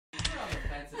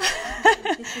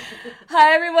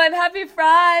Hi, everyone. Happy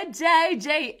Friday.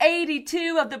 Day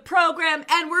 82 of the program,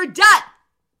 and we're done.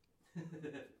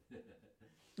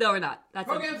 No, we're not. That's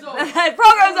Program's over.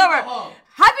 Program's over.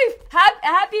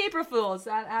 Happy April Fools.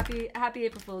 Happy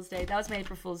April Fool's Day. That was my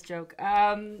April Fool's joke.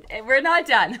 We're not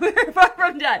done. We're far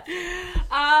from done.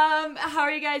 How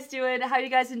are you guys doing? How are you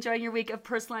guys enjoying your week of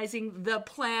personalizing the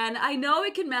plan? I know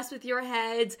it can mess with your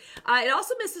heads. It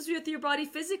also messes with your body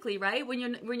physically, right? When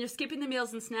you're skipping the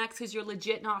meals and snacks because you're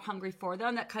legit not hungry for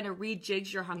them, that kind of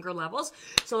rejigs your hunger levels.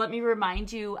 So let me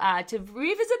remind you to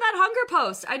revisit that hunger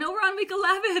post. I know we're on week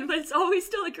 11, but it's always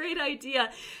still a great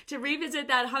idea to revisit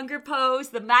that hunger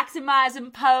post, the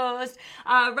maximizing post,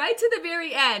 right to the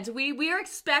very end. We are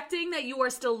expecting that you are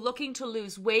still looking to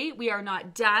lose weight. We are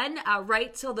not done.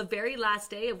 Right till the very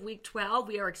last day of week 12,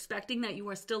 we are expecting that you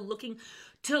are still looking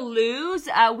to lose.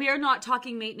 We are not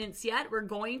talking maintenance yet. We're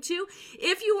going to.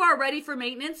 If you are ready for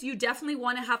maintenance, you definitely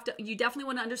want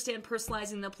to understand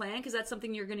personalizing the plan, because that's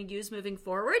something you're going to use moving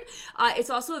forward. It's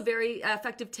also a very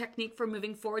effective technique for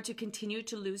moving forward to continue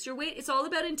to lose your weight. It's all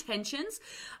about intentions.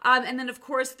 And then of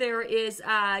course there is,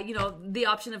 the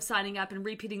option of signing up and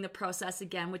repeating the process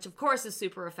again, which of course is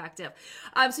super effective.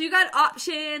 So you got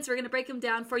options. We're going to break them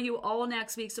down for you all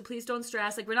next week. So please don't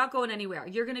stress. We're not going anywhere.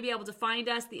 You're going to be able to find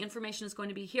us. The information is going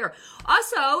to be here.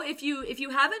 Also, if you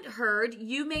haven't heard,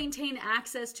 you maintain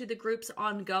access to the groups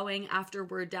ongoing after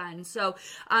we're done. So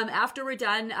after we're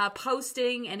done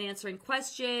posting and answering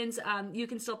questions, you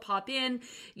can still pop in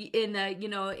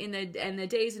the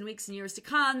days and weeks and years to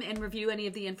come and review any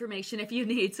of the information if you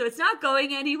need. So it's not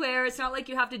going anywhere. It's not like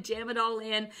you have to jam it all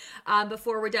in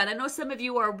before we're done. I know some of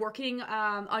you are working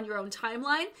on your own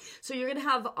timeline, so you're going to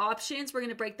have options. We're going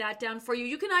to break that down for you.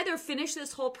 You can either finish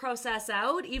this whole process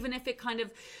out, even if it kind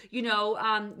of,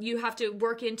 you have to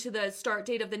work into the start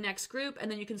date of the next group, and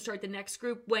then you can start the next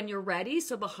group when you're ready.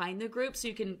 So behind the group, so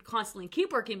you can constantly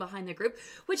keep working behind the group,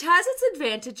 which has its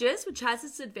advantages.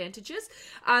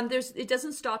 It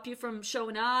doesn't stop you from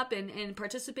showing up and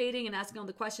participating and asking all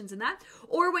the questions and that.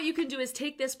 Or what you can do is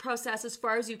take this process as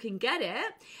far as you can get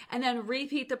it, and then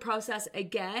repeat the process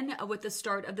again with the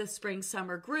start of the spring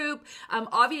summer group.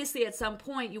 Obviously, at some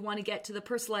point, you want to get to the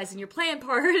personalizing your plan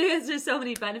part, because there's so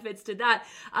many benefits to that.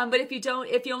 But if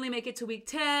you only make it to week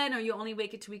 10, or you only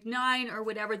make it to week 9 or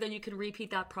whatever, then you can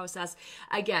repeat that process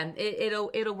again.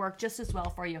 It'll work just as well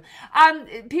for you.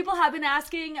 People have been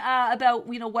asking about,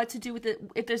 what to do with it,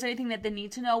 if there's anything that they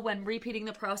need to know when repeating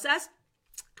the process.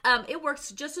 It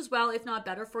works just as well, if not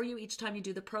better, for you each time you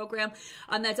do the program.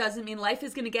 That doesn't mean life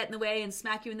is going to get in the way and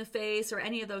smack you in the face or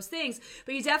any of those things,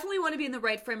 but you definitely want to be in the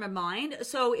right frame of mind.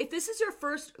 So if this is your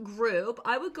first group,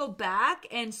 I would go back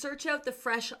and search out the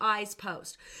Fresh Eyes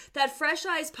post. That Fresh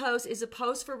Eyes post is a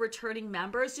post for returning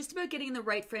members, just about getting in the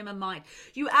right frame of mind.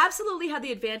 You absolutely have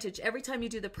the advantage every time you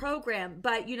do the program,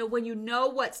 but when you know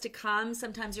what's to come,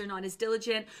 sometimes you're not as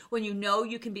diligent. When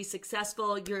you can be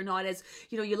successful, you're not as,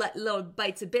 you let little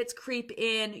bites of bits creep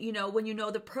in. When you know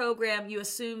the program, you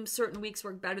assume certain weeks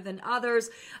work better than others.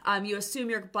 You assume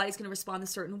your body's going to respond a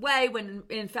certain way, when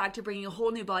in fact you're bringing a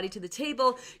whole new body to the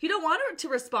table. You don't want it to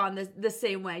respond the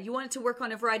same way. You want it to work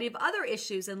on a variety of other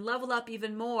issues and level up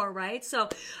even more, right? So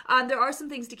there are some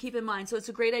things to keep in mind. So it's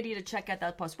a great idea to check out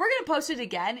that post. We're going to post it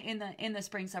again in the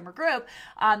spring summer group,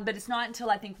 but it's not until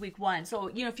I think week 1. So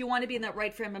if you want to be in that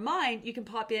right frame of mind, you can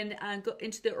pop in and go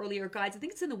into the earlier guides. I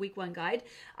think it's in the week 1 guide,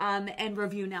 and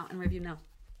review now.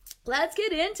 Let's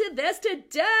get into this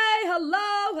today.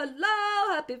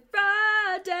 Hello, happy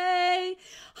Friday.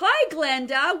 Hi,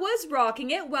 Glenda. Was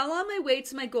rocking it. Well on my way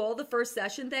to my goal the first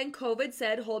session. Then COVID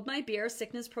said, hold my beer,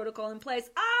 sickness protocol in place.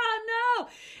 No.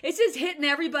 It's just hitting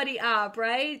everybody up,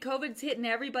 right? COVID's hitting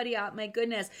everybody up. My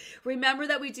goodness. Remember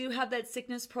that we do have that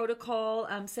sickness protocol.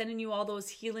 I'm sending you all those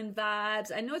healing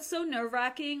vibes. I know it's so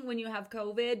nerve-wracking when you have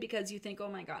COVID, because you think, oh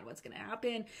my God, what's going to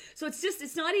happen? So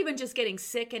it's not even just getting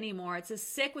sick anymore. It's a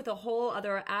sick with a whole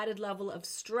other added level of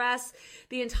stress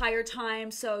the entire time.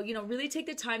 So, really take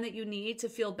the time that you need to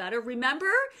feel better.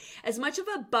 Remember, as much of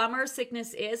a bummer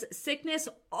sickness is, sickness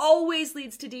always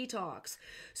leads to detox.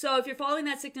 So if you're following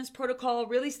that sickness protocol,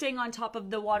 really staying on top of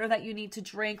the water that you need to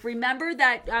drink, remember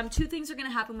that 2 things are going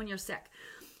to happen when you're sick.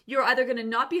 You're either going to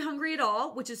not be hungry at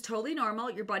all, which is totally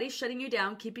normal. Your body's shutting you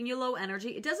down, keeping you low energy.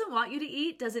 It doesn't want you to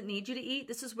eat, doesn't need you to eat.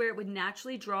 This is where it would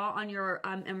naturally draw on your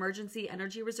emergency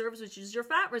energy reserves, which is your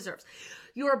fat reserves.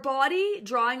 your body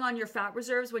drawing on your fat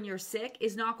reserves when you're sick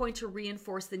is not going to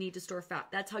reinforce the need to store fat.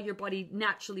 That's how your body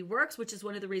naturally works, which is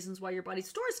one of the reasons why your body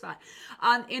stores fat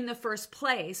in the first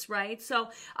place, right? So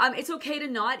it's okay to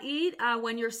not eat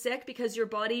when you're sick, because your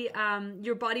body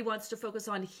wants to focus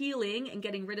on healing and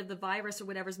getting rid of the virus or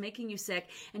whatever's making you sick,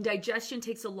 and digestion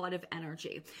takes a lot of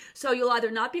energy. So you'll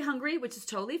either not be hungry, which is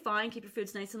totally fine, keep your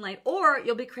foods nice and light, or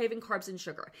you'll be craving carbs and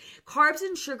sugar. Carbs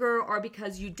and sugar are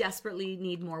because you desperately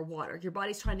need more water. Your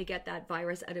body's trying to get that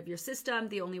virus out of your system.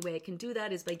 The only way it can do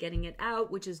that is by getting it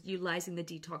out, which is utilizing the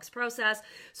detox process.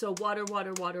 So water,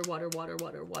 water, water, water, water,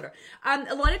 water, water.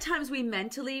 A lot of times we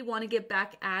mentally want to get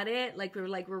back at it.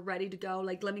 We're ready to go.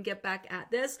 Like, let me get back at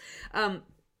this.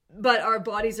 But our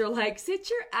bodies are like, sit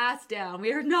your ass down.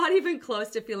 We are not even close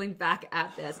to feeling back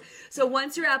at this. So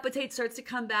once your appetite starts to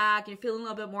come back, you're feeling a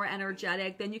little bit more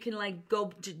energetic, then you can like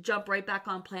go jump right back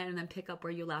on plan and then pick up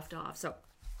where you left off. So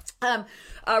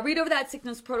read over that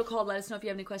sickness protocol. Let us know if you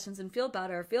have any questions, and feel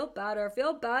better, feel better,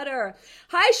 feel better.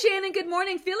 Hi, Shannon. Good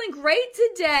morning. Feeling great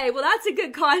today. Well, that's a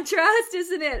good contrast,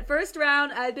 isn't it? First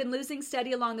round, I've been losing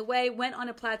steady along the way, went on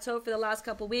a plateau for the last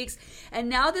couple weeks, and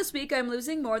now this week I'm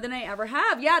losing more than I ever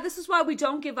have. Yeah, this is why we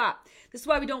don't give up. This is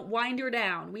why we don't wind her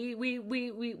down.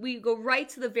 We go right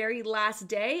to the very last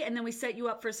day, and then we set you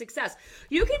up for success.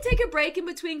 You can take a break in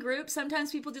between groups.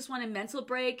 Sometimes people just want a mental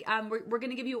break. We're going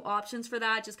to give you options for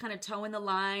that. Just kind of toeing the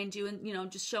line, doing,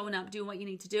 just showing up, doing what you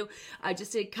need to do,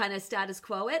 just to kind of status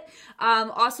quo it.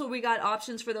 Also, we got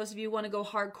options for those of you who want to go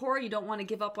hardcore. You don't want to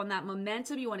give up on that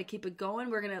momentum. You want to keep it going.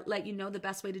 We're going to let you know the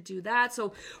best way to do that.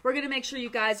 So we're going to make sure you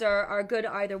guys are good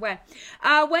either way.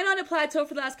 Went on a plateau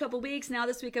for the last couple weeks. Now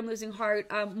this week I'm losing heart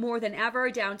more than ever,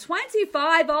 down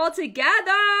 25 altogether.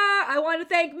 I want to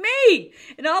thank me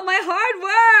and all my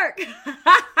hard work.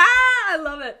 I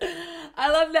love it.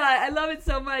 I love that. I love it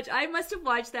so much. I must have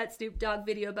watched that Snoop Dogg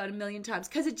video about 1 million times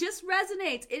because it just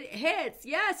resonates. It hits.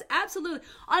 Yes, absolutely.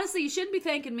 Honestly, you shouldn't be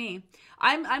thanking me.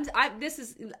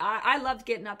 I loved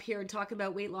getting up here and talking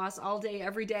about weight loss all day,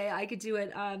 every day. I could do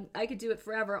it. I could do it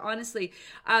forever, honestly.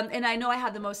 And I know I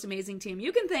have the most amazing team.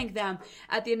 You can thank them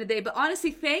at the end of the day, but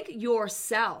honestly, thank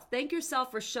yourself. Thank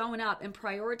yourself for showing up and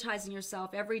prioritizing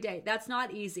yourself every day. That's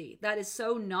not easy. That is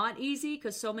so not easy,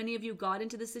 because so many of you got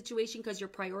into this situation because you're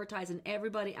prioritizing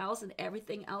everybody else and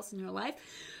everything else in your life.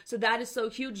 So that is so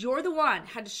huge. You're the one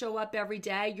who had to show up every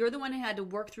day. You're the one who had to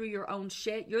work through your own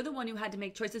shit. You're the one who had to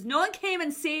make choices. No one came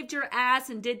and saved your ass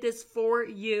and did this for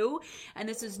you. And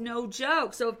this is no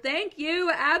joke. So thank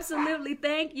you. Absolutely.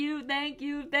 Thank you. Thank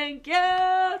you. Thank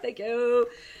you. Thank you.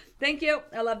 Thank you.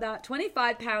 I love that.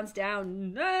 25 pounds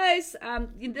down. Nice.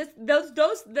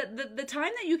 The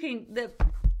time that you can,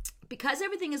 because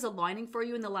everything is aligning for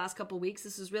you in the last couple of weeks,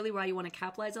 this is really why you want to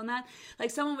capitalize on that. Like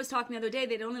someone was talking the other day,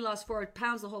 they'd only lost 4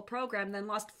 pounds the whole program, then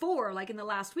lost 4 like in the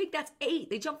last week. That's 8.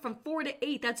 They jumped from 4 to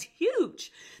 8. That's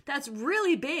huge. That's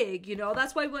really big,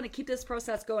 That's why we want to keep this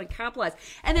process going, capitalize.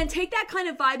 And then take that kind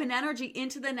of vibe and energy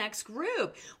into the next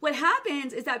group. What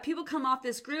happens is that people come off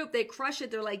this group, they crush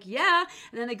it, they're like, yeah,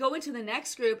 and then they go into the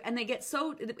next group and they get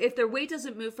so, if their weight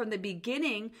doesn't move from the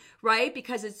beginning, right,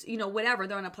 because it's, whatever,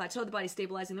 they're on a plateau, the body's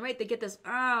stabilizing the rate, they get this,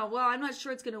 well, I'm not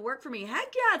sure it's going to work for me.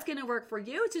 Heck yeah, it's going to work for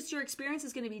you. It's just your experience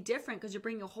is going to be different because you're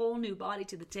bringing a whole new body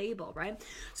to the table, right?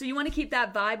 So you want to keep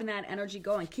that vibe and that energy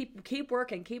going. Keep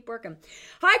working, keep working.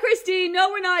 Hi, Christine. No,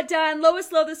 we're not done.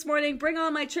 Lowest low this morning. Bring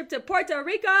on my trip to Puerto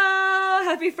Rico.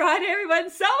 Happy Friday,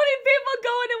 everyone. So many people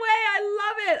going away. I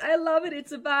love it. I love it.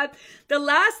 It's a vibe. The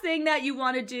last thing that you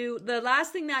want to do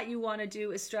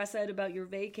is stress out about your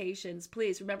vacations.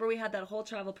 Please remember, we had that whole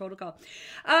travel protocol.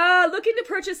 Looking to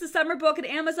purchase the summer book at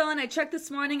Amazon. I checked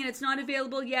this morning and it's not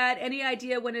available yet. Any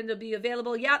idea when it'll be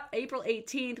available? Yep, April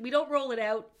 18th. We don't roll it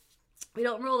out. We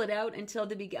don't roll it out until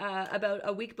about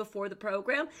a week before the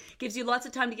program. Gives you lots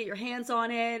of time to get your hands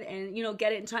on it and,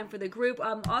 get it in time for the group.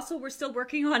 Also, we're still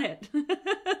working on it.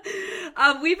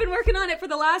 We've been working on it for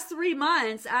the last 3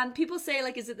 months. People say,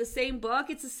 is it the same book?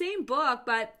 It's the same book,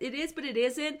 but it is, but it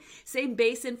isn't. Same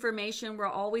base information. We're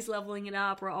always leveling it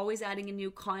up. We're always adding in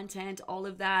new content, all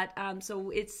of that.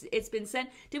 So it's been sent.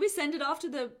 Did we send it off to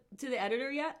the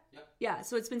editor yet? Yep. Yeah,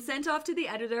 so it's been sent off to the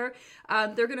editor.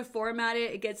 They're going to format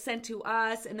it. It gets sent to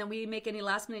us, and then we make any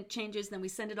last minute changes. Then we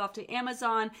send it off to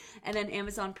Amazon, and then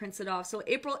Amazon prints it off. So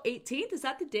April 18th, is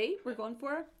that the date we're going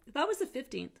for? That was the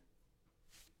 15th. It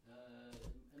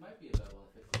might be about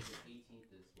 15th.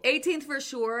 18th is 18th for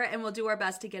sure, and we'll do our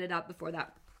best to get it up before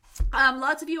that.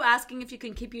 Lots of you asking if you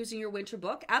can keep using your winter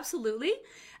book. Absolutely.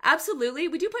 Absolutely.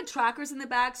 We do put trackers in the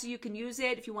back so you can use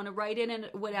it if you want to write in and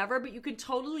whatever, but you can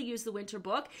totally use the winter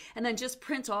book and then just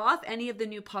print off any of the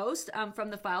new posts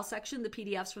from the file section, the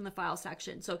PDFs from the file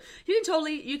section. So you can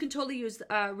totally use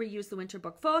reuse the winter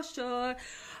book for sure.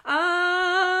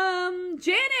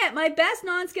 Janet, my best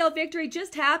non-scale victory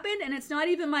just happened and it's not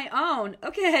even my own.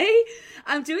 Okay.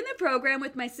 I'm doing the program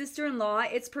with my sister-in-law.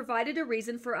 It's provided a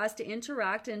reason for us to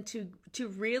interact and to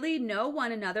really know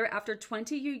one another after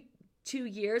 22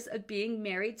 years of being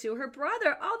married to her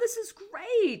brother. Oh, this is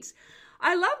great.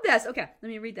 I love this. Okay, let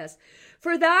me read this.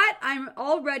 For that, I'm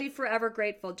already forever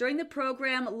grateful. During the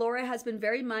program, Laura has been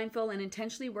very mindful and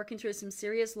intentionally working through some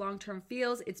serious long-term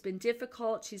feels. It's been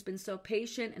difficult. She's been so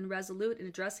patient and resolute in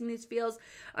addressing these feels.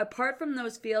 Apart from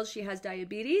those feels, she has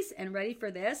diabetes. And ready for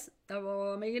this?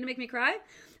 Oh, are you going to make me cry?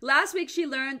 Last week she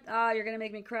learned, you're going to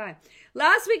make me cry.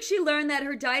 Last week she learned that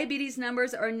her diabetes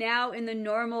numbers are now in the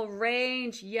normal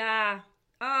range. Yeah.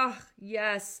 Oh,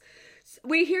 yes.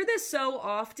 We hear this so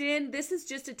often. This is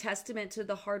just a testament to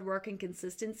the hard work and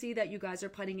consistency that you guys are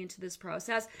putting into this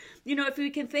process. You know, if we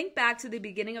can think back to the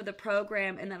beginning of the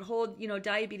program and that whole,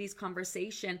 diabetes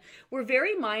conversation, we're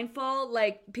very mindful,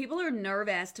 like people are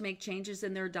nervous to make changes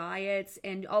in their diets.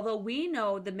 And although we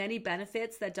know the many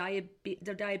benefits that the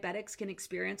diabetics can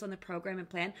experience on the program and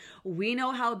plan, we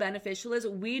know how beneficial it is.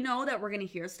 We know that we're going to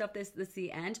hear stuff this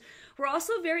the end. We're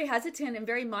also very hesitant and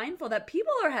very mindful that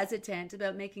people are hesitant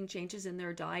about making changes in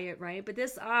their diet, right? But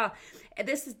this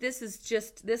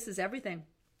is everything.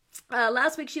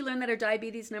 Last week, she learned that her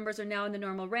diabetes numbers are now in the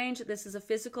normal range. This is a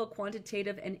physical,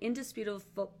 quantitative, and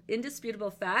indisputable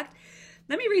fact.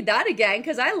 Let me read that again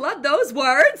because I love those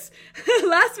words.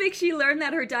 Last week, she learned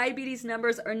that her diabetes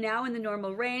numbers are now in the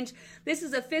normal range. This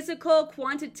is a physical,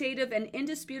 quantitative, and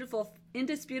indisputable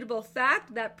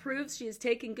fact that proves she is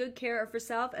taking good care of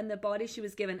herself and the body she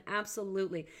was given.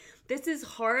 Absolutely. This is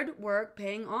hard work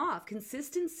paying off.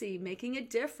 Consistency, making a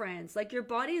difference. Like your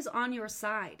body is on your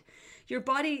side. Your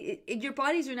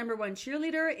body's your number one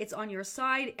cheerleader. It's on your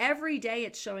side. Every day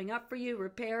it's showing up for you,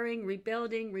 repairing,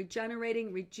 rebuilding,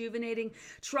 regenerating, rejuvenating,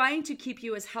 trying to keep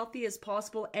you as healthy as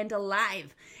possible and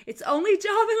alive. Its only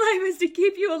job in life is to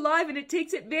keep you alive, and it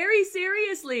takes it very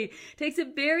seriously.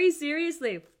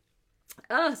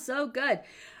 Oh, so good.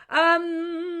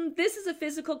 This is a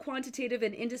physical, quantitative,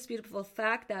 and indisputable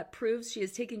fact that proves she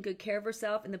is taking good care of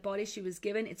herself and the body she was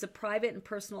given. It's a private and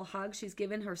personal hug she's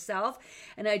given herself,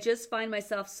 and I just find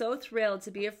myself so thrilled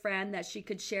to be a friend that she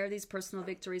could share these personal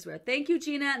victories with. Thank you,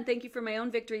 Gina, and thank you for my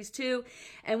own victories too.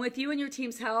 And with you and your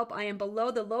team's help, I am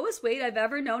below the lowest weight I've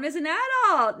ever known as an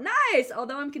adult. Nice!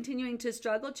 Although I'm continuing to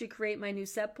struggle to create my new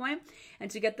set point and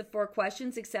to get the 4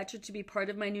 questions, etc., to be part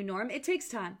of my new norm, it takes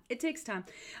time.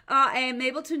 I am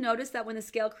able to notice that when the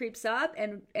scale creeps up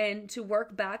and to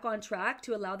work back on track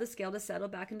to allow the scale to settle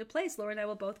back into place. Laura and I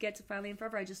will both get to finally and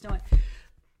forever. I just know it.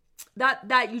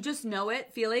 That you just know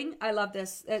it feeling. I love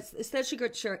this. It's such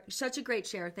a great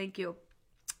share. Thank you.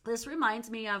 This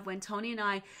reminds me of when Tony and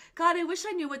I, God, I wish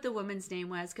I knew what the woman's name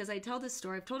was because I tell this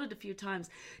story. I've told it a few times.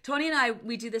 Tony and I,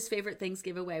 we do this favorite things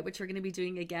giveaway, which we're going to be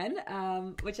doing again,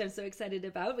 which I'm so excited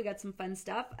about. We got some fun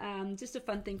stuff, just a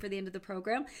fun thing for the end of the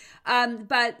program.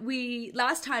 But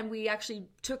last time we actually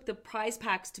took the prize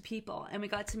packs to people and we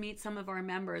got to meet some of our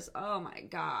members. Oh my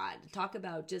God, talk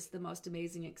about just the most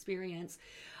amazing experience.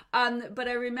 But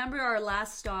I remember our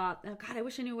last stop. Oh God, I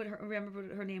wish I knew remember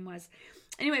what her name was.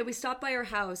 Anyway, we stopped by her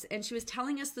house and she was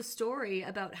telling us the story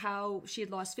about how she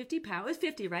had lost 50 pounds. It was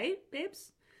 50, right,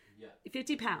 babes? Yeah.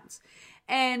 50 pounds.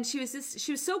 And she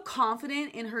was so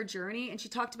confident in her journey, and she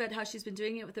talked about how she's been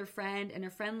doing it with her friend, and her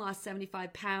friend lost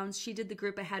 75 pounds. She did the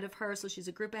group ahead of her, so she's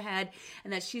a group ahead,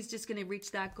 and that she's just going to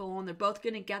reach that goal, and they're both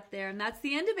going to get there, and that's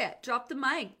the end of it. Drop the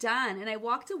mic, done. And I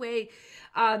walked away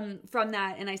from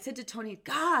that, and I said to Tony,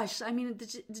 gosh, I mean,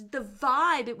 the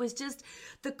vibe, it was just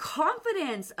the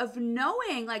confidence of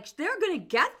knowing, like, they're going to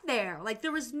get there. Like,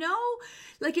 there was no,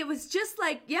 like, it was just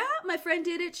like, yeah, my friend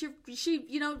did it. She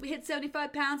hit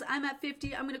 75 pounds. I'm at 50.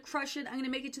 I'm going to crush it. I'm going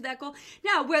to make it to that goal.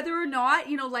 Now, whether or not,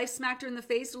 life smacked her in the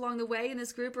face along the way in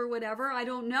this group or whatever, I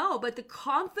don't know. But the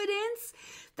confidence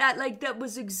that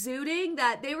was exuding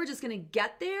that they were just going to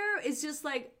get there is just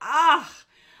like, I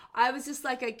was just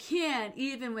like, I can't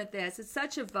even with this. It's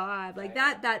such a vibe. Like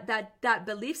that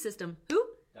belief system. Who?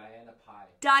 Diana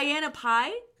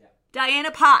Pie?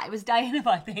 Diana Pie. It was Diana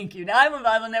Pie. Thank you. Now I will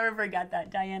never forget that.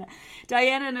 Diana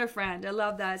and her friend. I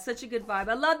love that. It's such a good vibe.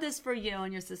 I love this for you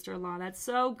and your sister-in-law. That's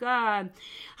so good.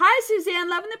 Hi, Suzanne.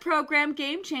 Loving the program.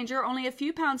 Game changer. Only a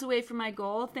few pounds away from my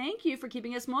goal. Thank you for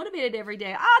keeping us motivated every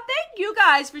day. Thank you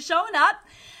guys for showing up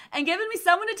and giving me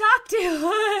someone to talk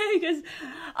to. Because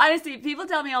honestly, people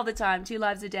tell me all the time, 2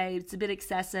 lives a day, it's a bit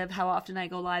excessive how often I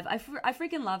go live. I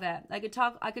freaking love it. I could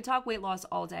talk weight loss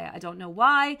all day. I don't know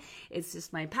why. It's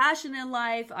just my passion in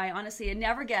life. I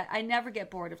never get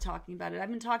bored of talking about it. I've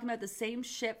been talking about the same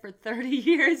shit for 30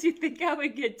 years. You think I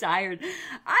would get tired?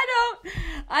 I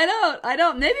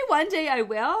don't. Maybe one day I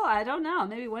will. I don't know.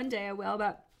 Maybe one day I will,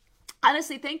 but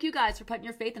honestly, thank you guys for putting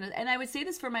your faith in it. And I would say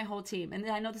this for my whole team. And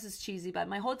I know this is cheesy, but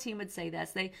my whole team would say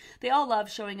this. They all love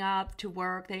showing up to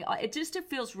work. It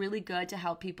feels really good to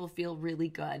help people feel really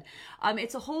good.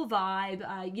 It's a whole vibe.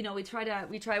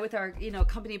 We try with our,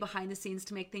 company behind the scenes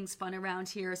to make things fun around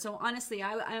here. So honestly,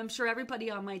 I'm sure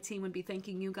everybody on my team would be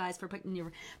thanking you guys for putting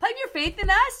your faith in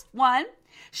us. One,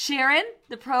 sharing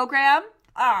the program.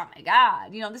 Oh my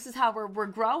God, this is how we're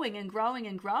growing and growing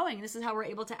and growing. This is how we're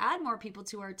able to add more people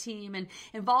to our team and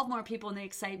involve more people in the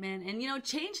excitement and,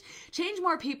 change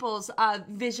more people's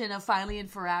vision of finally and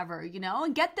forever,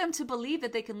 and get them to believe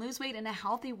that they can lose weight in a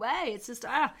healthy way. It's just,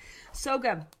 so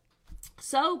good.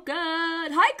 So good.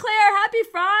 Hi, Claire. Happy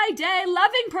Friday.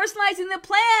 Loving personalizing the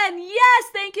plan. Yes,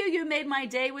 thank you. You made my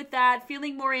day with that.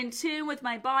 Feeling more in tune with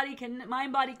my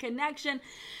mind-body connection.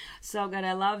 So good.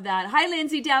 I love that. Hi,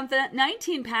 Lindsay. Down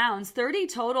 19 pounds, 30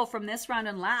 total from this round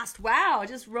and last. Wow.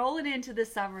 Just rolling into the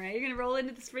summer. You're going to roll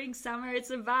into the spring, summer. It's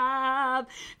a vibe.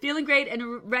 Feeling great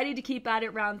and ready to keep at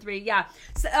it round 3. Yeah.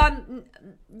 So,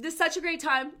 this is such a great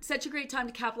time. Such a great time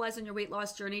to capitalize on your weight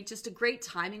loss journey. Just a great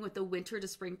timing with the winter to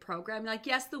spring program. Like,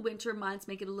 yes, the winter months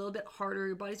make it a little bit harder.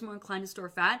 Your body's more inclined to store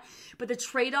fat. But the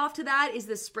trade-off to that is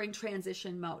the spring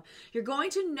transition mode. You're going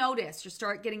to notice you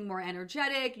start getting more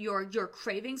energetic. Your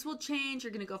cravings will change.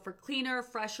 You're going to go for cleaner,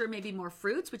 fresher, maybe more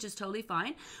fruits, which is totally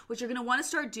fine. What you're going to want to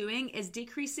start doing is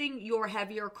decreasing your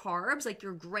heavier carbs, like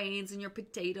your grains and your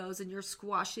potatoes and your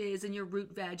squashes and your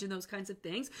root veg and those kinds of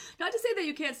things. Not to say that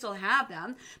you can't still have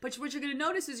them, but what you're going to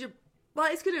notice is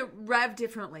it's going to rev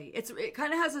differently. It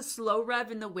kind of has a slow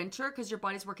rev in the winter because your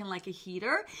body's working like a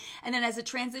heater. And then as it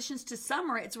transitions to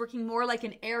summer, it's working more like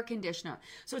an air conditioner.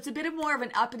 So it's a bit more of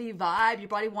an uppity vibe. Your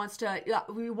body wants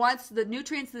the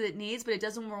nutrients that it needs, but it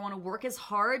doesn't want to work as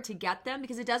hard to get them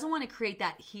because it doesn't want to create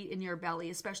that heat in your belly,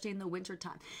 especially in the winter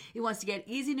time. It wants to get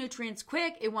easy nutrients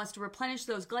quick. It wants to replenish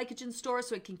those glycogen stores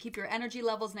so it can keep your energy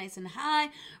levels nice and high,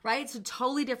 right? It's a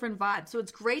totally different vibe. So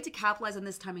it's great to capitalize on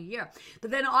this time of year.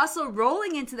 But then also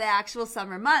rolling into the actual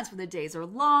summer months where the days are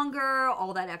longer,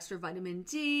 all that extra vitamin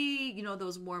D,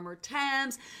 those warmer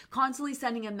temps, constantly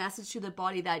sending a message to the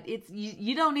body that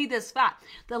you don't need this fat.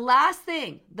 The last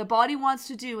thing the body wants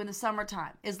to do in the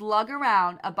summertime is lug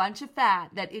around a bunch of fat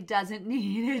that it doesn't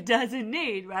need. It doesn't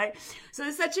need, right? So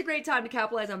it's such a great time to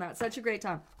capitalize on that. Such a great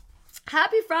time.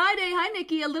 Happy Friday. Hi,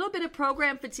 Nikki. A little bit of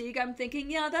program fatigue. I'm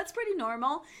thinking, yeah, that's pretty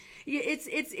normal.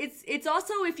 It's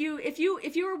also if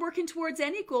you are working towards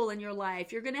any goal in your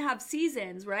life, you're going to have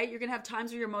seasons, right? You're going to have times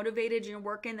where you're motivated and you're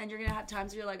working, then you're going to have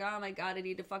times where you're like, oh my God, I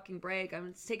need to fucking break.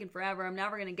 It's taking forever. I'm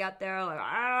never going to get there.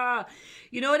 Like,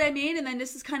 you know what I mean? And then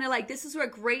this is kind of like, this is a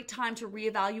great time to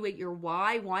reevaluate your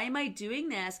why. Why am I doing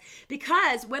this?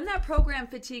 Because when that program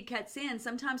fatigue gets in,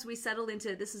 sometimes we settle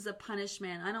into, this is a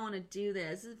punishment. I don't want to do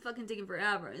this. This is fucking taking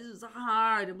forever. This is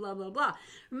hard and blah, blah, blah.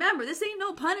 Remember, this ain't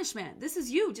no punishment. This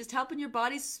is you just helping your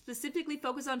body specifically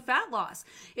focus on fat loss.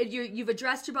 You've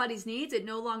addressed your body's needs. It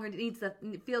no longer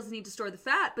feels the need to store the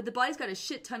fat, but the body's got a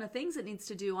shit ton of things it needs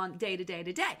to do on day to day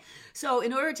to day. So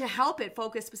in order to help it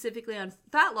focus specifically on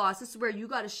fat loss, this is where you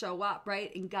got to show up,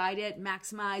 right? And guide it,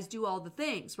 maximize, do all the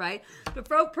things, right? But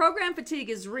program fatigue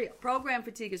is real. Program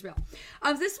fatigue is real.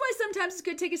 This is why sometimes it's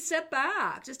good to take a step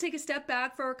back. Just take a step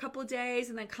back for a couple of days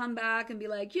and then come back and be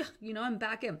like, yeah, I'm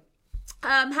back in.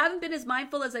 Haven't been as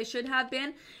mindful as I should have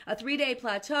been. A 3-day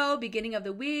plateau, beginning of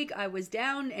the week. I was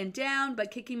down,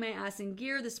 but kicking my ass in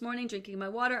gear this morning, drinking my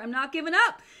water. I'm not giving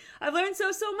up. I've learned so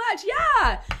much.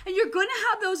 Yeah. And you're going to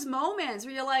have those moments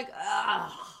where you're like,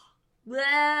 ugh, bleh,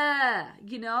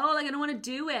 like I don't want to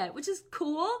do it, which is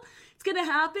cool. It's going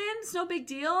to happen. It's no big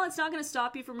deal. It's not going to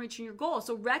stop you from reaching your goal.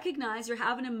 So recognize you're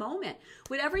having a moment.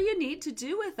 Whatever you need to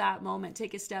do with that moment,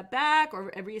 take a step back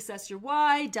or reassess your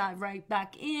why, dive right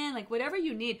back in, like whatever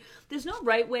you need. There's no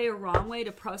right way or wrong way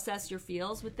to process your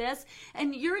feels with this.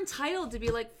 And you're entitled to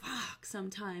be like, fuck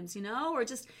sometimes, or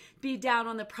just be down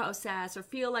on the process or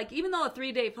feel like, even though a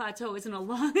 3-day plateau isn't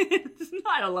it's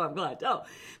not a long plateau,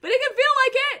 but it can feel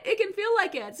like it. It can feel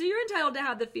like it. So you're entitled to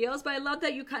have the feels, but I love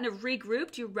that you kind of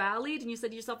regrouped, you rallied, and you said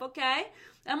to yourself, okay,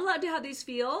 I'm allowed to have these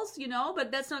feels, but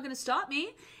that's not going to stop me.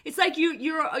 It's like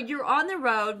you're on the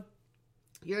road,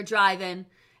 you're driving,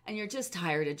 and you're just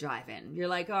tired of driving. You're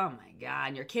like, oh my God.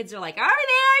 And your kids are like, are we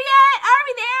there yet? Are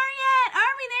we there yet?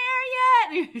 Are we there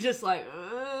And you're just like,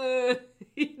 ugh.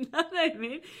 You know what I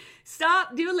mean?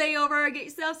 Stop, do a layover, get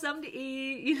yourself something to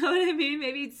eat. You know what I mean?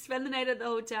 Maybe spend the night at the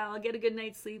hotel, get a good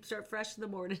night's sleep, start fresh in the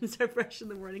morning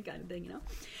kind of thing, you know?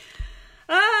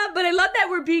 But I love that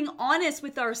we're being honest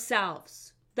with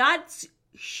ourselves. That's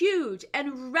huge.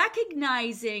 And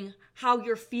recognizing how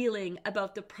you're feeling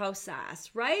about the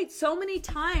process, right? So many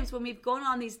times when we've gone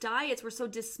on these diets, we're so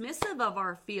dismissive of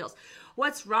our feels.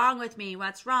 What's wrong with me?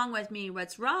 What's wrong with me?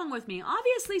 What's wrong with me?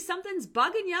 Obviously something's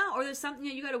bugging you, or there's something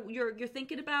that you're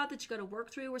thinking about that you got to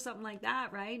work through or something like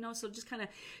that, right? No, so just kind of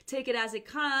take it as it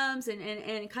comes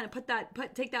and kind of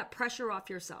take that pressure off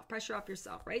yourself,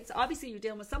 right? So obviously you're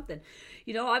dealing with something,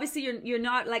 you know, obviously you're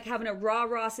not like having a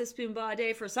raw spoon bar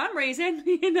day for some reason,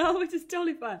 you know, which is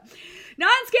totally fun.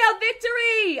 Non-scale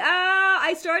victory.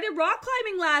 I started rock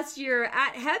climbing last year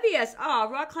at heaviest. Oh,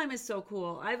 rock climbing is so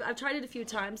cool. I've tried it a few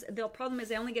times. The problem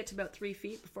is I only get to about 3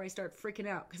 feet before I start freaking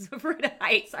out because I'm afraid of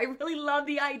heights. I really love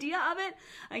the idea of it.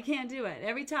 I can't do it.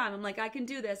 Every time I'm like, I can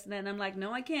do this. And then I'm like,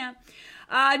 no, I can't.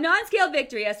 Non-scale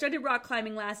victory. I started rock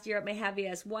climbing last year at my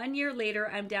heaviest. 1 year later,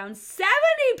 I'm down 70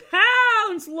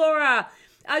 pounds, Laura.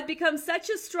 I've become such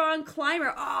a strong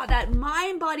climber. Oh, that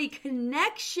mind-body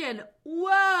connection.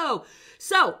 Whoa.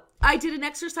 So I did an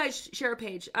exercise share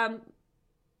page.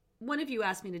 One of you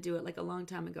asked me to do it like a long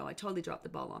time ago. I totally dropped the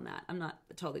ball on that. I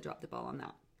totally dropped the ball on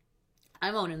that.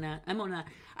 I'm owning that. And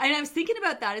I was thinking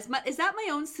about that. Is that my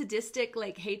own sadistic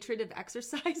like hatred of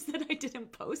exercise that I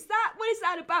didn't post that? What is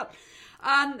that about?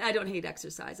 I don't hate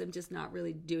exercise. I'm just not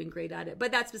really doing great at it.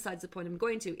 But that's besides the point. I'm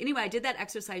going to. Anyway, I did that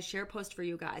exercise share post for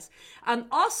you guys.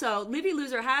 Also, Livy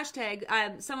Loser hashtag.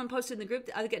 Someone posted in the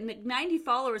group. I get 90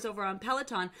 followers over on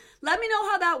Peloton. Let me know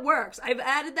how that works. I've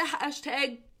added the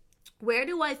hashtag. Where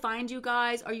do I find you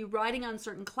guys? Are you riding on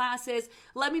certain classes?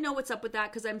 Let me know what's up with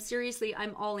that because I'm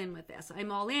all in with this.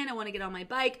 I'm all in. I want to get on my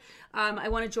bike. I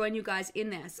want to join you guys in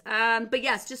this. But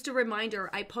yes, just a reminder,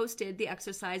 I posted the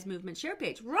exercise movement share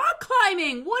page. Rock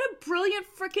climbing! What a brilliant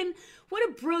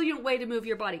way to move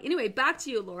your body. Anyway, back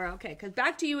to you, Laura. Okay, because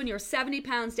back to you and you're 70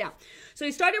 pounds down. So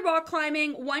you started rock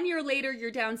climbing. 1 year later, you're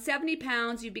down 70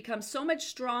 pounds. You've become so much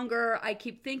stronger. I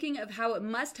keep thinking of how it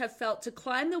must have felt to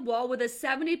climb the wall with a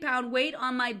 70-pound weight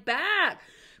on my back.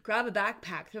 Grab a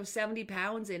backpack, throw 70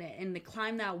 pounds in it, and to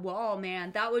climb that wall,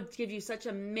 man, that would give you such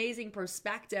amazing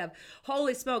perspective.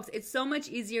 Holy smokes, it's so much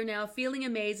easier now. Feeling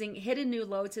amazing. Hit a new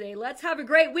low today. Let's have a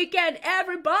great weekend,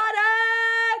 everybody!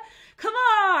 Come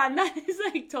on! That is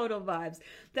like total vibes.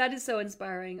 That is so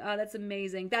inspiring. Oh, that's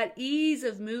amazing. That ease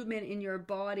of movement in your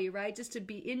body, right? Just to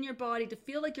be in your body, to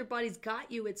feel like your body's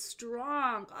got you. It's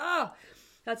strong. Oh,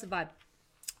 that's a vibe.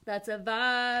 That's a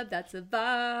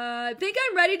vibe. Think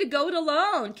I'm ready to go it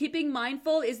alone. Keeping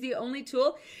mindful is the only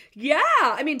tool. Yeah,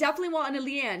 I mean, definitely want to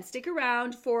Leanne. Stick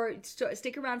around for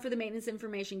the maintenance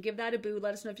information. Give that a boo.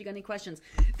 Let us know if you got any questions.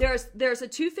 There's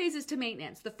 2 phases to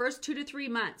maintenance. The first 2 to 3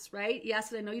 months, right?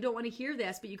 Yes, and I know you don't want to hear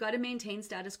this, but you got to maintain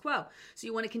status quo. So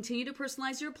you want to continue to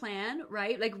personalize your plan,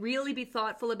 right? Like really be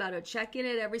thoughtful about it. Check in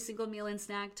at every single meal and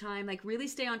snack time. Like really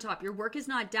stay on top. Your work is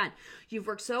not done. You've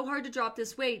worked so hard to drop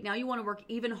this weight. Now you want to work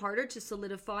even harder to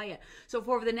solidify it. So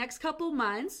for the next couple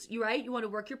months, you want to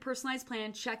work your personalized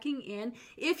plan, checking in.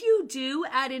 If you do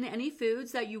add in any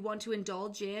foods that you want to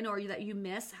indulge in or that you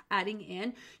miss adding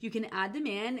in, you can add them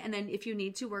in. And then if you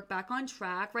need to work back on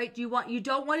track, right? You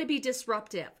don't want to be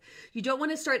disruptive. You don't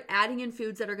want to start adding in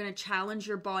foods that are going to challenge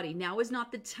your body. Now is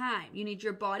not the time. You need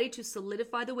your body to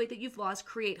solidify the weight that you've lost,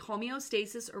 create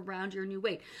homeostasis around your new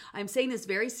weight. I'm saying this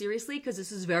very seriously because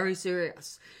this is very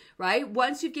serious. Right?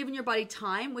 Once you've given your body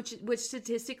time, which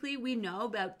statistically we know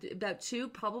about 2,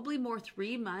 probably more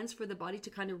 3 months for the body to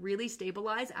kind of really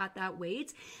stabilize at that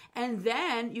weight. And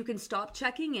then you can stop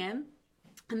checking in.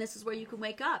 And this is where you can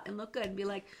wake up and look good and be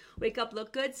like, wake up,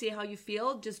 look good, see how you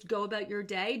feel. Just go about your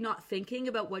day, not thinking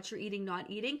about what you're eating, not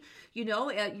eating.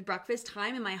 At breakfast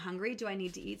time, am I hungry? Do I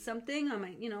need to eat something? Am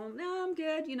I, no, I'm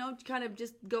good. Kind of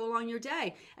just go along your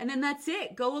day. And then that's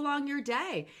it. Go along your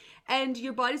day. And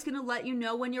your body's going to let you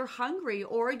know when you're hungry,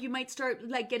 or you might start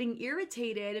like getting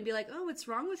irritated and be like, oh, what's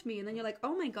wrong with me? And then you're like,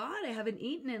 oh my God, I haven't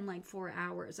eaten in like 4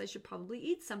 hours. I should probably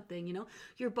eat something.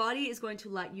 Your body is going to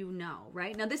let you know,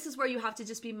 right? Now, this is where you have to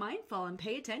just be mindful and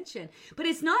pay attention, but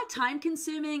it's not time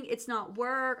consuming. It's not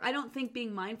work. I don't think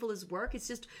being mindful is work. It's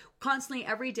just constantly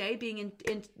every day being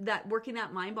in that, working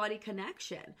that mind body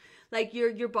connection. Like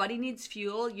your body needs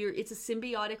fuel. It's a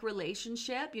symbiotic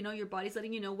relationship. Your body's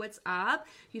letting you know what's up.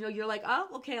 You're like, oh,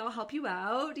 okay, I'll help you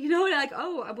out. Like,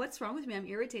 oh, what's wrong with me? I'm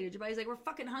irritated. Your body's like, we're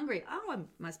fucking hungry. Oh, I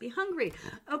must be hungry.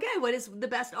 Okay, what is the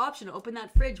best option? Open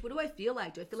that fridge. What do I feel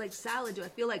like? Do I feel like salad? Do I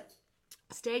feel like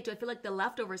steak? Do I feel like the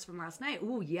leftovers from last night?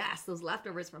 Ooh, yes, those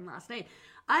leftovers from last night.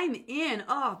 I'm in.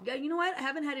 Oh, you know what? I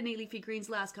haven't had any leafy greens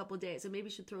the last couple of days, so maybe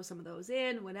I should throw some of those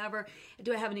in, whatever.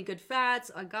 Do I have any good fats?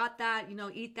 I got that,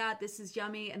 eat that. This is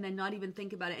yummy, and then not even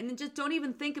think about it. And then just don't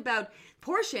even think about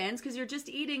portions, because you're just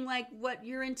eating like what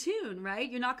you're in tune, right?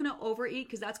 You're not going to overeat,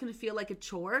 because that's going to feel like a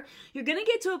chore. You're going to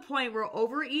get to a point where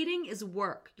overeating is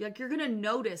work. Like, you're going to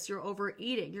notice you're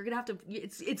overeating. You're going to have to,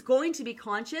 it's going to be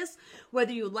conscious,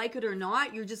 whether you like it or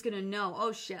not. You're just going to know,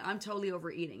 oh shit, I'm totally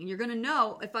overeating. And you're going to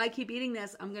know, if I keep eating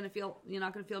this, you're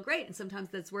not going to feel great. And sometimes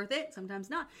that's worth it, sometimes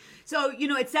not. So,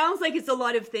 it sounds like it's a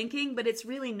lot of thinking, but it's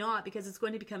really not, because it's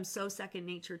going to become so second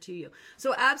nature to you.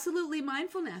 So absolutely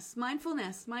mindfulness.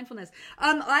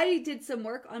 I did some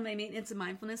work on my maintenance and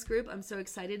mindfulness group. I'm so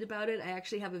excited about it. I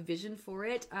actually have a vision for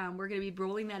it. We're going to be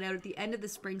rolling that out at the end of the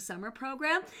spring summer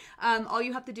program. All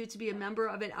you have to do to be a member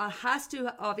of it has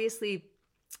to obviously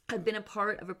have been a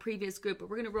part of a previous group, but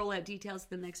we're going to roll out details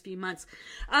in the next few months.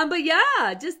 But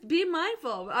yeah, just be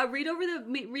mindful. Read over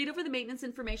the maintenance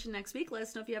information next week. Let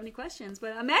us know if you have any questions.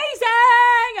 But amazing.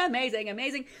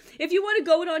 If you want to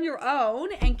go it on your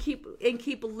own and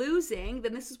keep losing,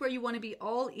 then this is where you want to be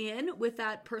all in with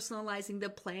that personalizing the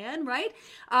plan, right?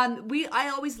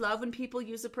 I always love when people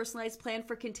use a personalized plan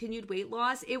for continued weight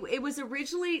loss. It was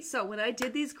originally, so when I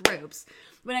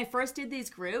first did these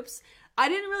groups, I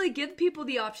didn't really give people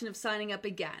the option of signing up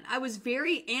again. I was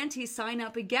very anti sign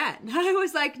up again. I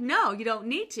was like, no, you don't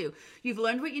need to. You've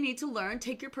learned what you need to learn.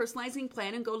 Take your personalizing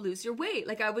plan and go lose your weight.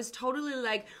 Like, I was totally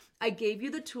like, I gave you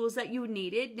the tools that you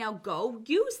needed. Now go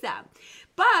use them.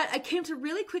 But I came to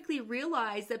really quickly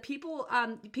realize that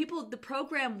the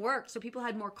program worked. So people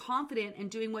had more confidence in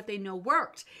doing what they know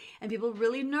worked. And people were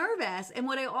really nervous. And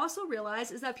what I also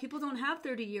realized is that people don't have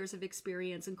 30 years of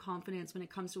experience and confidence when it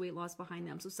comes to weight loss behind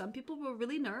them. So some people were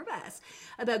really nervous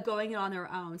about going it on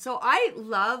their own. So I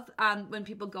love when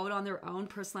people go it on their own,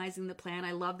 personalizing the plan.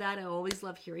 I love that. I always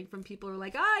love hearing from people who are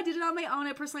like, I did it on my own.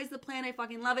 I personalized the plan. I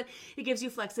fucking love it. It gives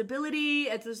you flexibility.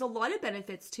 There's a lot of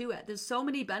benefits to it. There's so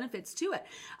many benefits to it.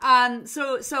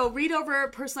 So read over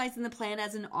personalizing the plan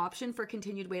as an option for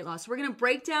continued weight loss. So we're going to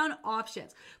break down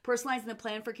options. Personalizing the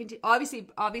plan for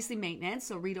obviously maintenance.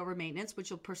 So read over maintenance,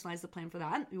 which will personalize the plan for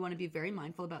that. We want to be very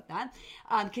mindful about that.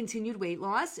 Continued weight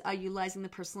loss, utilizing the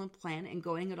personal plan and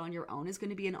going it on your own is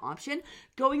going to be an option.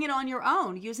 Going it on your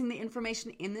own, using the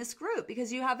information in this group,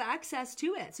 because you have access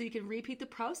to it. So you can repeat the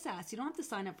process. You don't have to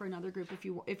sign up for another group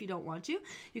if you don't want to.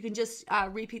 You can just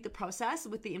repeat the process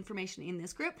with the information in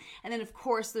this group. And then, of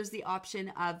course, there's the option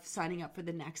of signing up for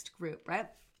the next group, right?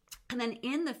 And then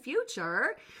in the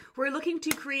future, we're looking to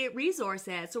create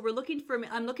resources. So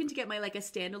I'm looking to get my like a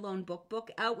standalone book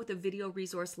out with a video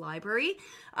resource library.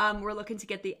 We're looking to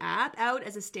get the app out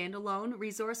as a standalone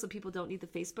resource, so people don't need the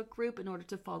Facebook group in order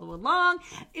to follow along.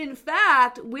 In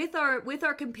fact, with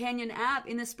our companion app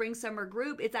in the spring summer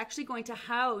group, it's actually going to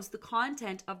house the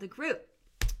content of the group.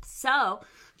 So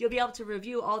you'll be able to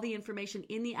review all the information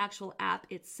in the actual app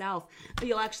itself. But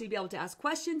you'll actually be able to ask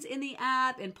questions in the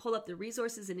app and pull up the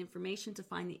resources and information to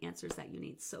find the answers that you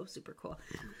need. So super cool.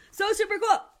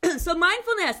 So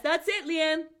mindfulness, that's it,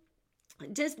 Leanne.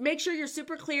 Just make sure you're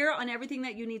super clear on everything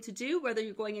that you need to do, whether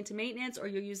you're going into maintenance or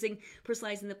you're using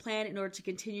personalizing the plan in order to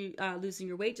continue losing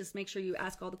your weight. Just make sure you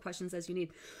ask all the questions as you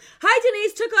need. Hi,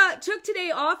 Denise. Took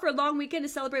today off for a long weekend to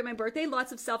celebrate my birthday.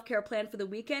 Lots of self-care planned for the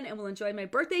weekend, and will enjoy my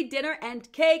birthday dinner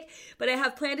and cake. But I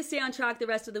have planned to stay on track the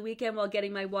rest of the weekend while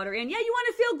getting my water in. Yeah, you want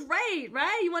to feel great,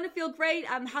 right? You want to feel great.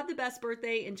 Have the best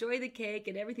birthday. Enjoy the cake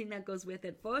and everything that goes with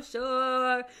it, for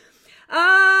sure.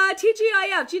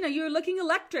 TGIF, Gina, you're looking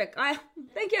electric.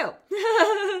 Thank you.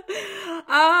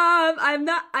 I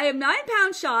am 9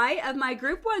 pounds shy of my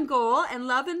group 1 goal and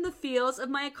loving the feels of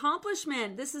my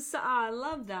accomplishment. I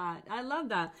love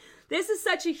that. This is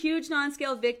such a huge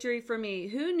non-scale victory for me.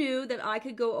 Who knew that I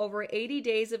could go over 80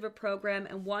 days of a program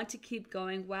and want to keep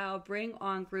going? Wow, bring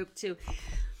on group 2.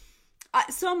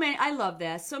 I love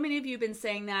this. So many of you have been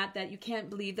saying that you can't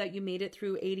believe that you made it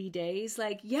through 80 days.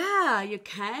 Like, yeah, you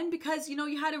can, because,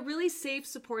 you had a really safe,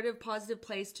 supportive, positive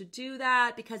place to do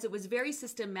that, because it was very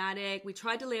systematic. We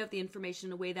tried to lay out the information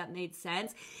in a way that made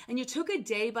sense, and you took a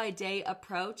day-by-day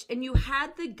approach, and you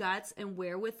had the guts and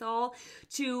wherewithal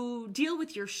to deal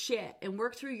with your shit and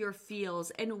work through your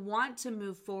feels and want to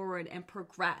move forward and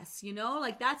progress,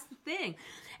 like that's the thing.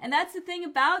 And that's the thing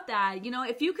about that.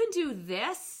 If you can do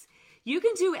this, You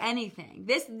can do anything.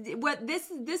 This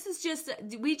is just,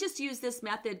 we just use this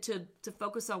method to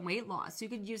focus on weight loss. You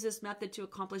could use this method to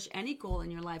accomplish any goal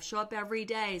in your life. Show up every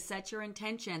day, set your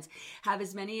intentions, have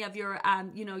as many of your,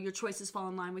 your choices fall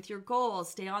in line with your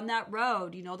goals. Stay on that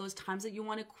road. Those times that you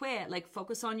want to quit, like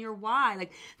focus on your why.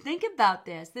 Like think about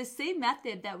this. This same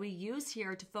method that we use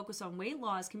here to focus on weight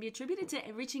loss can be attributed to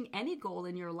reaching any goal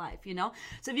in your life,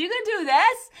 So if you can do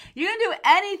this, you can do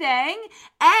anything.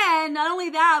 And not only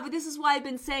that, but this is why I've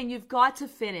been saying you've got to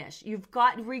finish. You've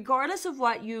got, regardless of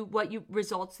what you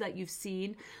results that you've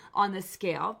seen on the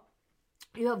scale,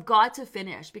 you have got to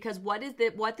finish, because what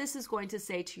this is going to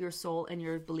say to your soul and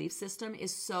your belief system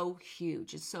is so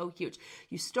huge. It's so huge.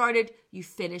 You started, you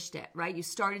finished it, right? You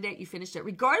started it, you finished it.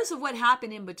 Regardless of what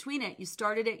happened in between it, you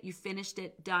started it, you finished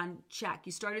it, done, check.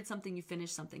 You started something, you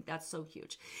finished something. That's so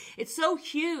huge. It's so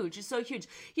huge. It's so huge.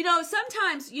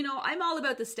 Sometimes, I'm all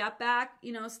about the step back.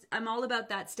 I'm all about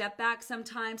that step back.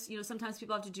 Sometimes, sometimes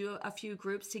people have to do a few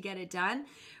groups to get it done,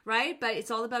 right? But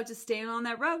it's all about just staying on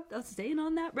that road. Staying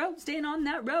on that road.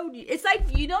 It's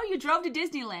like, you drove to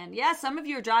Disneyland. Yeah, some of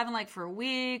you are driving like for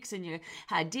weeks, and you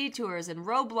had detours and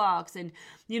roadblocks and,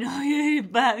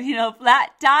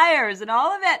 flat tires and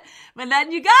all of it. But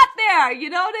then you got there. You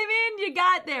know what I mean? You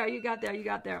got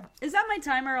there. Is that my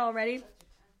timer already?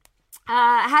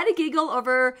 Had to giggle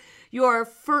over your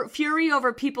fury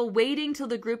over people waiting till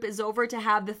the group is over to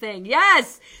have the thing.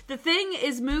 Yes, the thing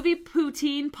is movie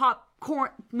poutine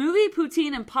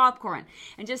and popcorn,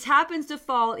 and just happens to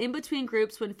fall in between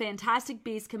groups when Fantastic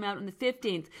Beasts come out on the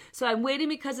 15th. So I'm waiting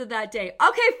because of that day.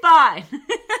 Okay, fine.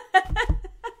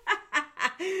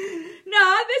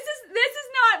 No, this is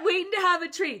not waiting to have a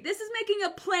treat. This is making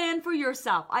a plan for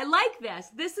yourself. I like this.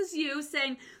 This is you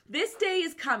saying, this day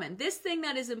is coming. This thing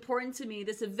that is important to me,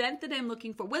 this event that I'm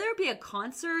looking for, whether it be a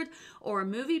concert or a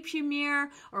movie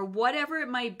premiere or whatever it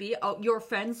might be, your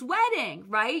friend's wedding,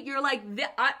 right? You're like,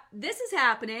 this is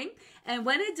happening. And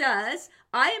when it does,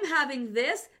 I am having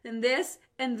this and this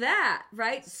and that,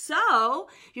 right? So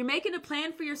you're making a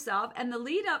plan for yourself, and the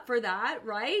lead up for that,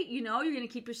 right? You're going to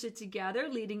keep your shit together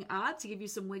leading up to give you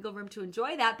some wiggle room to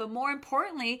enjoy that. But more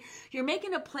importantly, you're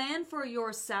making a plan for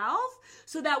yourself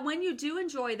so that when you do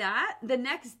enjoy that, the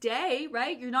next day,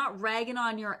 right? You're not ragging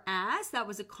on your ass. That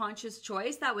was a conscious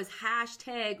choice. That was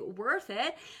 #worth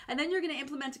it. And then you're going to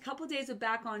implement a couple of days of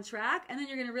back on track, and then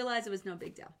you're going to realize it was no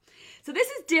big deal. So this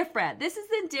is different. This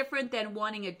isn't different than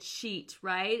wanting a cheat,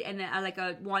 right? And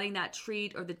wanting that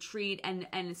treat or the treat, and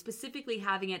specifically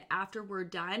having it after we're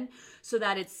done so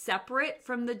that it's separate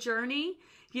from the journey.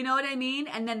 You know what I mean?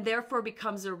 And then therefore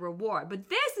becomes a reward. But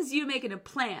this is you making a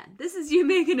plan. This is you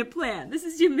making a plan.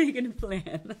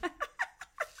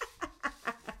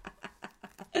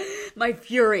 My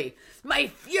fury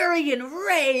and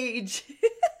rage.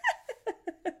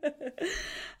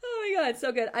 Oh my God,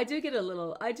 so good. I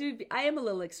am a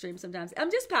little extreme sometimes.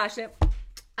 I'm just passionate.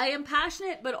 I am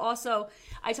passionate, but also,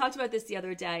 I talked about this the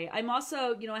other day. I'm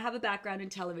also, I have a background in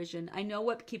television. I know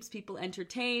what keeps people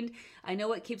entertained. I know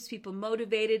what keeps people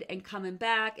motivated and coming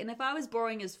back. And if I was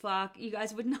boring as fuck, you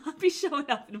guys would not be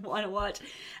showing up and want to watch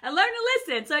and learn to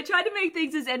listen. So I try to make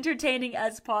things as entertaining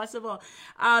as possible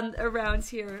around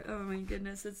here. Oh my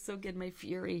goodness, it's so good. My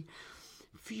fury,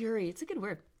 it's a good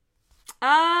word.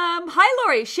 Hi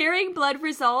Lori, sharing blood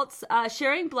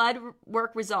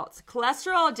work results.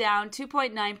 Cholesterol down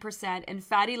 2.9% and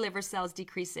fatty liver cells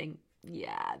decreasing.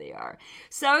 Yeah, they are.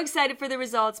 So excited for the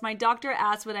results. My doctor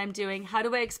asked what I'm doing. How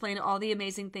do I explain all the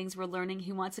amazing things we're learning?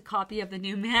 He wants a copy of the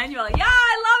new manual. Yeah,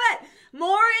 I love it.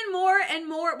 More and more and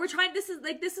more. We're trying, this is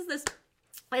this.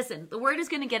 Listen, the word is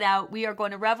going to get out. We are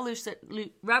going to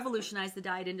revolutionize the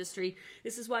diet industry.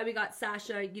 This is why we got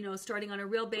Sasha, starting on a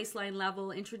real baseline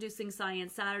level, introducing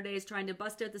Science Saturdays, trying to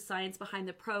bust out the science behind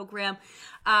the program.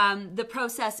 The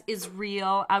process is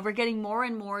real. We're getting more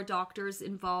and more doctors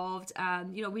involved.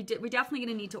 We're definitely going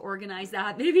to need to organize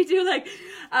that. Maybe do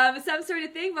some sort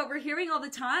of thing. But we're hearing all the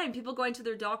time people going to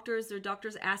their doctors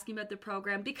asking about the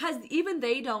program, because even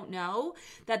they don't know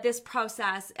that this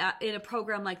process in a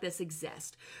program like this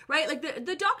exists. Right? Like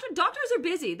the doctors are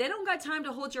busy. They don't got time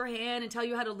to hold your hand and tell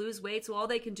you how to lose weight. So all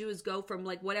they can do is go from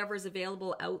whatever's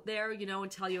available out there,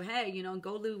 and tell you, hey,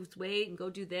 go lose weight and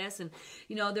go do this. And,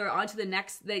 they're on to the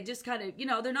next, they just kind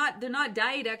of, they're not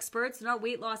diet experts. They're not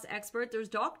weight loss experts. There's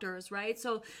doctors, right?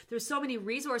 So there's so many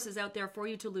resources out there for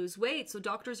you to lose weight. So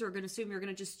doctors are going to assume you're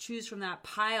going to just choose from that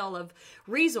pile of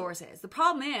resources. The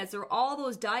problem is all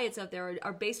those diets out there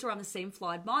are based around the same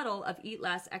flawed model of eat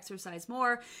less, exercise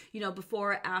more, before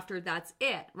before, after, that's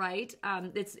it, right?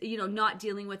 It's, not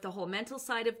dealing with the whole mental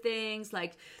side of things.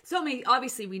 Like so many,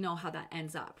 obviously we know how that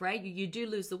ends up, right? You do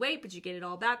lose the weight, but you get it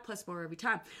all back plus more every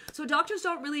time. So doctors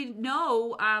don't really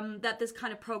know that this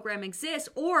kind of program exists,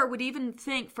 or would even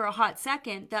think for a hot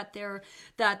second that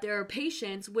their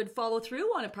patients would follow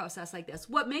through on a process like this.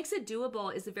 What makes it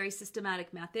doable is a very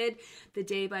systematic method, the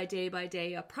day by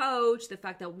day approach, the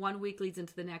fact that 1 week leads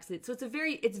into the next. So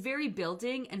it's very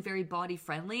building and very body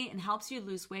friendly, and helps you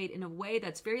lose weight in a way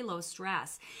that's very low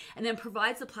stress, and then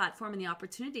provides the platform and the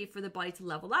opportunity for the body to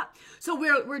level up. So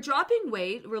we're dropping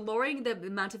weight, we're lowering the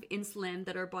amount of insulin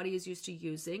that our body is used to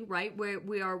using, right?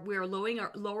 We are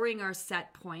lowering our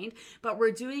set point, but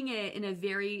we're doing it in a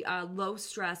very low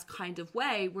stress kind of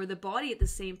way, where the body at the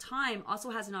same time also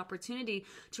has an opportunity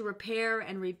to repair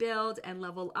and rebuild and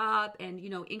level up and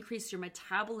increase your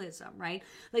metabolism, right?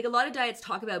 Like a lot of diets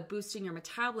talk about boosting your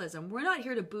metabolism. We're not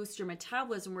here to boost your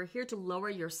metabolism, we're here to lower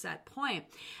your set point.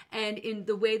 And in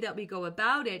the way that we go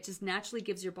about it, just naturally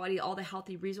gives your body all the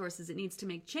healthy resources it needs to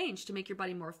make change, to make your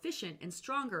body more efficient and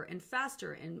stronger and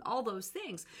faster and all those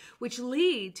things, which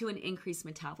lead to an increased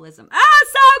metabolism.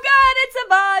 So good!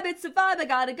 It's a vibe. I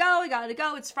gotta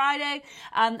go. It's Friday.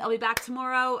 I'll be back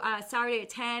tomorrow, Saturday at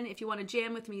 10. If you want to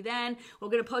jam with me then, we're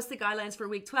going to post the guidelines for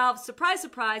week 12.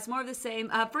 Surprise, more of the same.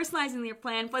 Personalizing your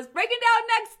plan, plus breaking down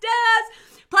next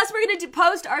steps. Plus, we're going to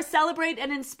post our Celebrate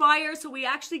and Inspire. So we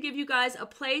actually give you guys a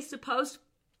place to post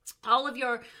all of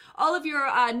your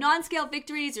non-scale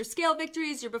victories, your scale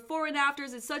victories, your before and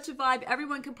afters. It's such a vibe.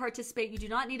 Everyone can participate. You do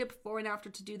not need a before and after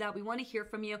to do that. We want to hear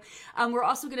from you. We're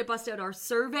also going to bust out our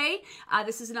survey.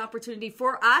 This is an opportunity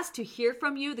for us to hear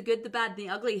from you, the good, the bad, and the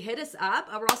ugly. Hit us up.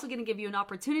 We're also going to give you an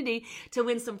opportunity to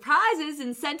win some prizes,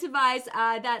 incentivize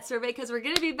that survey, because we're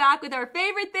going to be back with our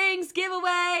favorite things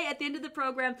giveaway at the end of the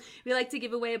program. We like to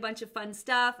give away a bunch of fun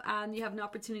stuff. You have an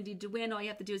opportunity to win. All you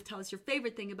have to do is tell us your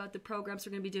favorite thing about the program. So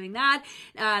we're going to be doing that.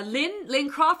 Lynn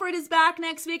Crawford is back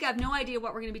next week. I have no idea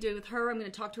what we're going to be doing with her. I'm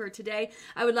going to talk to her today.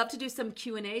 I would love to do some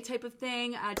Q&A type of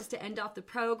thing just to end off the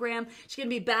program. She's going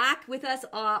to be back with us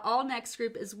all next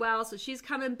group as well. So she's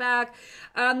coming back.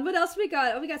 What else we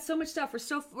got? Oh, we got so much stuff.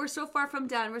 We're so far from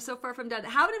done.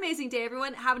 Have an amazing day,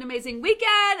 everyone. Have an amazing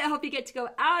weekend. I hope you get to go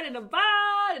out and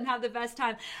about and have the best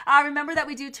time. Remember that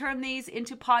we do turn these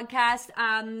into podcasts.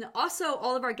 Also,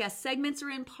 all of our guest segments are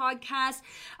in podcasts.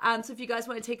 So if you guys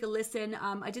want to take a listen,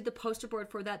 I did the poster board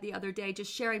for that the other day,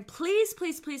 just sharing. Please,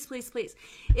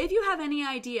 if you have any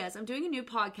ideas, I'm doing a new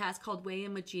podcast called Weigh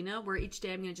In with Gina, where each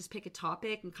day I'm going to just pick a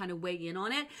topic and kind of weigh in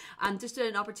on it. Just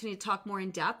an opportunity to talk more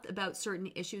in depth about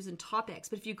certain issues and topics.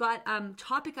 But if you've got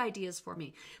topic ideas for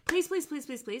me, please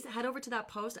head over to that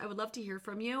post. I would love to hear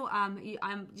from you.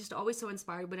 I'm just always so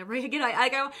inspired whenever I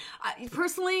go.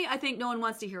 Personally, I think no one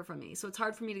wants to hear from me, so it's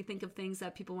hard for me to think of things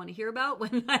that people want to hear about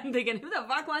when I'm thinking, who the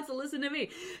fuck wants to listen to me?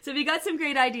 So if you got some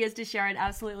great ideas to share, I'd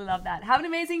absolutely love that. Have an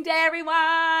amazing day, everyone,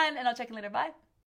 and I'll check you later. Bye.